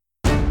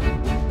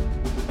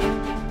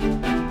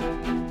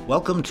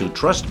Welcome to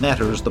Trust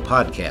Matters, the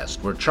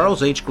podcast, where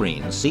Charles H.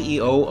 Green,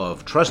 CEO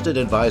of Trusted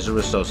Advisor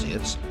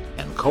Associates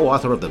and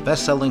co-author of the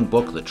best-selling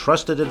book, The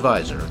Trusted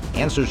Advisor,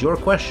 answers your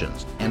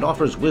questions and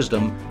offers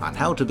wisdom on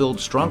how to build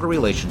stronger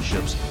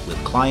relationships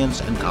with clients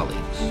and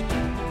colleagues.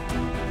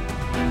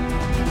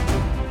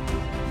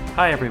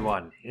 Hi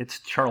everyone, it's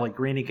Charlie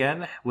Green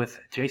again with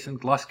Jason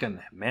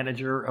Gluskin,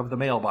 manager of the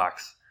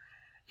Mailbox.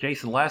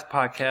 Jason, last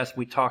podcast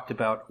we talked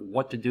about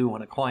what to do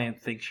when a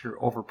client thinks you're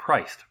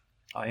overpriced.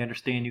 I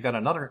understand you got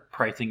another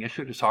pricing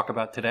issue to talk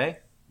about today.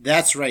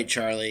 That's right,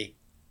 Charlie.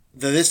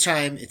 Though this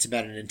time it's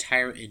about an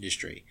entire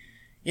industry.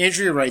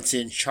 Andrea writes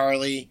in,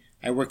 Charlie,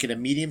 I work at a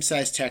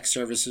medium-sized tech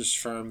services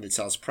firm that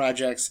sells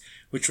projects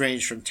which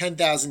range from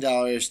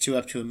 $10,000 to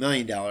up to $1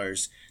 million.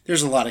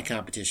 There's a lot of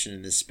competition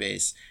in this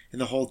space,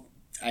 and the whole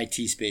IT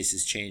space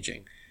is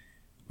changing.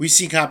 We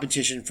see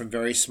competition from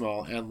very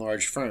small and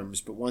large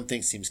firms, but one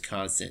thing seems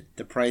constant.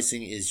 The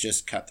pricing is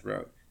just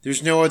cutthroat.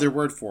 There's no other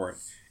word for it.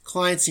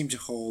 Clients seem to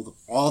hold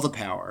all the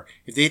power.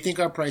 If they think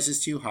our price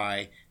is too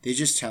high, they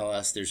just tell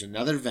us there's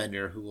another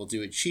vendor who will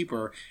do it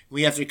cheaper, and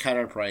we have to cut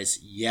our price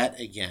yet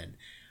again.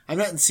 I'm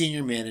not in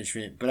senior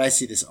management, but I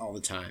see this all the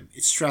time.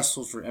 It's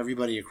stressful for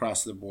everybody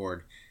across the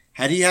board.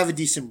 How do you have a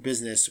decent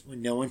business when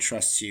no one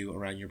trusts you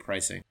around your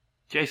pricing?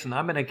 Jason,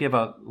 I'm going to give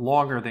a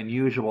longer than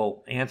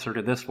usual answer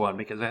to this one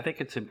because I think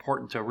it's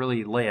important to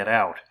really lay it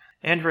out.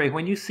 Andre,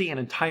 when you see an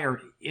entire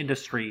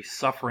industry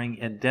suffering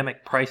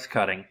endemic price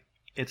cutting,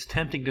 it's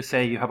tempting to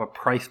say you have a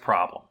price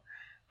problem.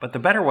 But the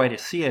better way to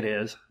see it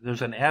is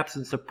there's an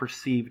absence of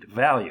perceived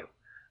value.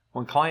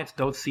 When clients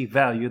don't see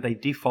value, they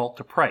default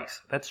to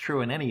price. That's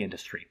true in any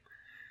industry.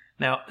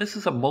 Now, this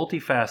is a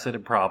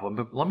multifaceted problem,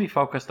 but let me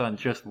focus on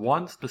just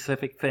one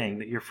specific thing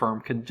that your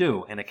firm can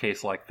do in a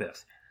case like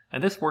this.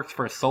 And this works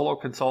for a solo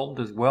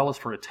consultant as well as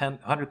for a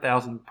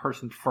 100,000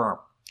 person firm.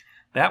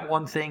 That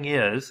one thing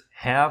is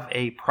have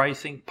a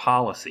pricing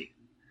policy.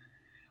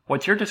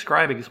 What you're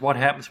describing is what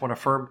happens when a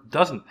firm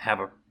doesn't have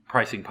a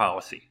pricing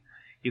policy.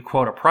 You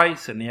quote a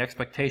price and the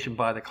expectation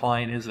by the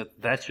client is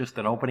that that's just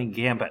an opening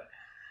gambit.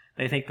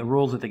 They think the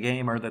rules of the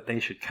game are that they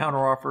should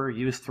counteroffer,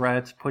 use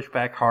threats, push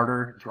back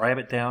harder, drive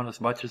it down as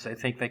much as they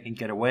think they can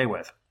get away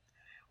with.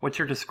 What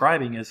you're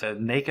describing is a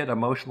naked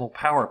emotional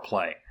power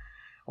play.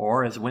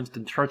 Or, as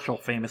Winston Churchill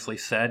famously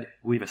said,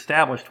 we've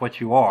established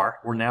what you are,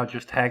 we're now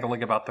just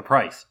haggling about the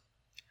price.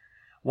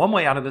 One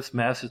way out of this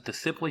mess is to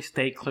simply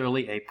state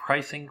clearly a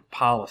pricing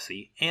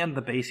policy and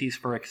the bases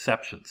for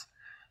exceptions.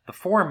 The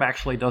form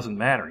actually doesn't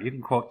matter. You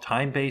can quote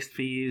time-based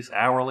fees,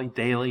 hourly,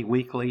 daily,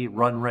 weekly,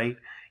 run rate.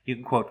 You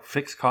can quote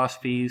fixed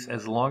cost fees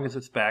as long as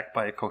it's backed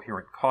by a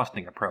coherent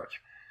costing approach.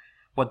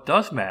 What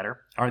does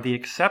matter are the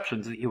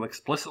exceptions that you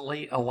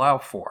explicitly allow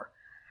for.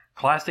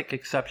 Classic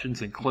exceptions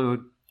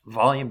include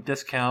volume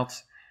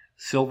discounts,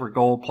 silver,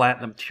 gold,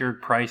 platinum tiered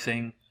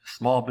pricing,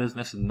 small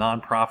business and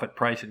nonprofit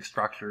pricing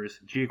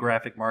structures,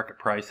 geographic market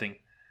pricing.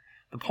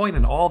 The point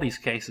in all these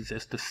cases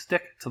is to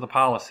stick to the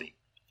policy.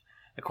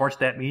 Of course,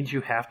 that means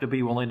you have to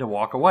be willing to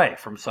walk away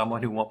from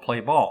someone who won't play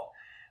ball.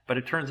 But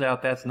it turns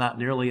out that's not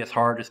nearly as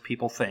hard as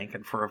people think,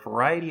 and for a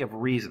variety of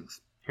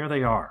reasons. Here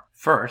they are.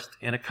 First,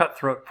 in a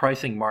cutthroat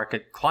pricing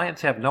market,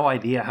 clients have no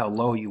idea how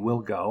low you will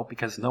go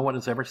because no one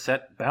has ever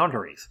set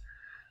boundaries.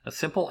 A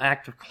simple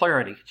act of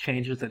clarity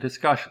changes the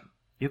discussion.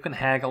 You can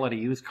haggle at a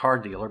used car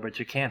dealer, but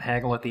you can't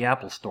haggle at the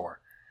Apple store.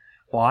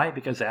 Why?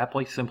 Because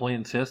Apple simply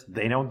insists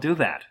they don't do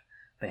that.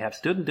 They have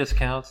student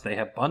discounts, they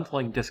have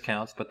bundling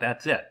discounts, but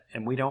that's it,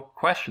 and we don't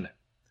question it.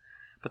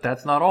 But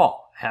that's not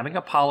all. Having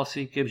a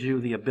policy gives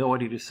you the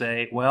ability to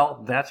say,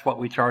 well, that's what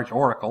we charge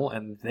Oracle,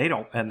 and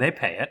they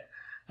pay it.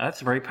 That's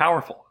very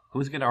powerful.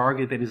 Who's going to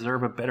argue they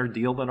deserve a better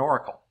deal than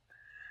Oracle?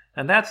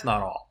 And that's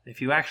not all.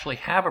 If you actually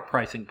have a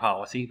pricing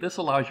policy, this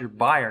allows your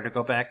buyer to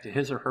go back to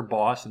his or her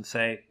boss and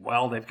say,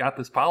 well, they've got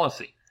this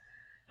policy.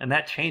 And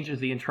that changes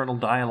the internal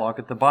dialogue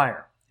at the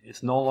buyer.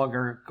 It's no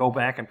longer go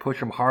back and push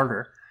them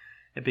harder.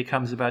 It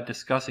becomes about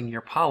discussing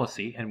your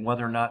policy and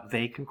whether or not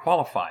they can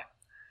qualify.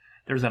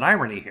 There's an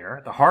irony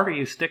here. The harder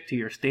you stick to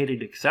your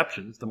stated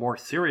exceptions, the more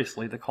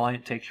seriously the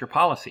client takes your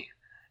policy.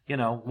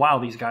 Wow,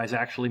 these guys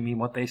actually mean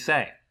what they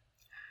say.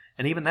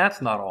 And even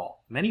that's not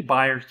all. Many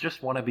buyers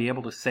just want to be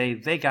able to say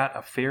they got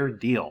a fair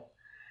deal.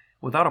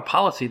 Without a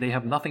policy, they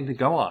have nothing to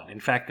go on.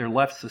 In fact, they're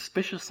left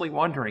suspiciously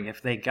wondering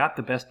if they got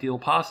the best deal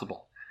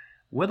possible.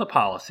 With a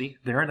policy,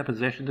 they're in a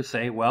position to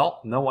say,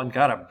 well, no one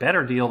got a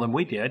better deal than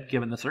we did,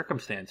 given the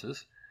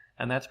circumstances,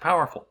 and that's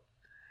powerful.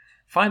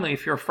 Finally,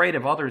 if you're afraid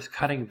of others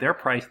cutting their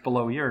price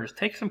below yours,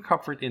 take some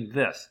comfort in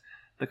this.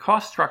 The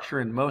cost structure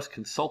in most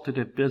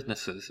consultative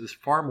businesses is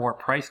far more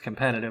price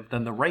competitive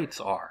than the rates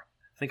are.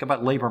 Think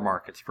about labor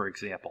markets, for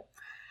example.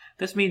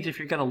 This means if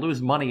you're going to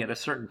lose money at a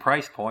certain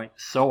price point,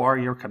 so are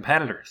your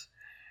competitors,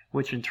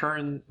 which in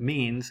turn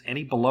means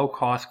any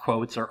below-cost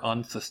quotes are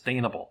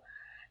unsustainable.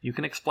 You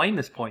can explain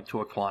this point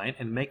to a client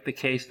and make the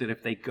case that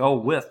if they go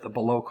with the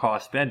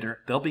below-cost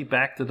vendor, they'll be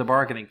back to the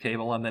bargaining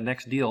table on the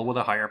next deal with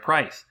a higher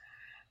price.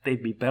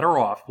 They'd be better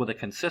off with a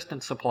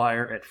consistent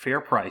supplier at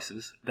fair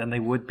prices than they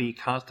would be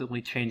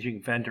constantly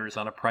changing vendors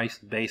on a price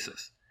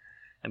basis.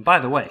 And by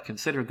the way,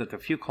 consider that the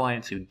few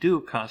clients who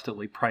do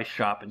constantly price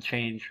shop and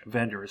change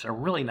vendors are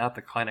really not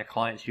the kind of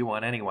clients you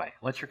want anyway.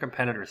 Let your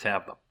competitors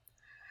have them.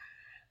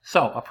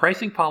 So, a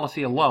pricing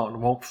policy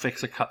alone won't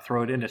fix a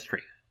cutthroat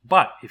industry.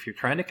 But if you're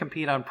trying to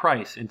compete on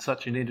price in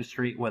such an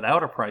industry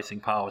without a pricing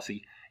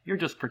policy, you're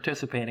just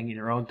participating in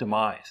your own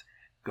demise.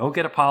 Go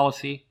get a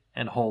policy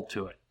and hold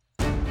to it.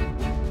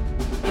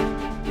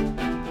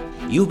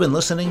 You've been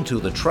listening to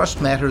the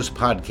Trust Matters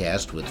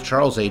podcast with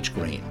Charles H.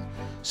 Green.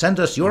 Send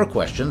us your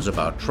questions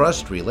about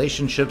trust,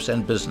 relationships,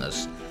 and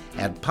business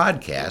at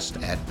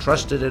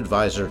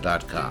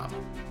podcast@trustedadvisor.com.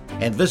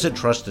 And visit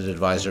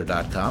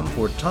trustedadvisor.com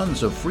for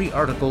tons of free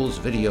articles,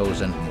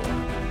 videos, and more.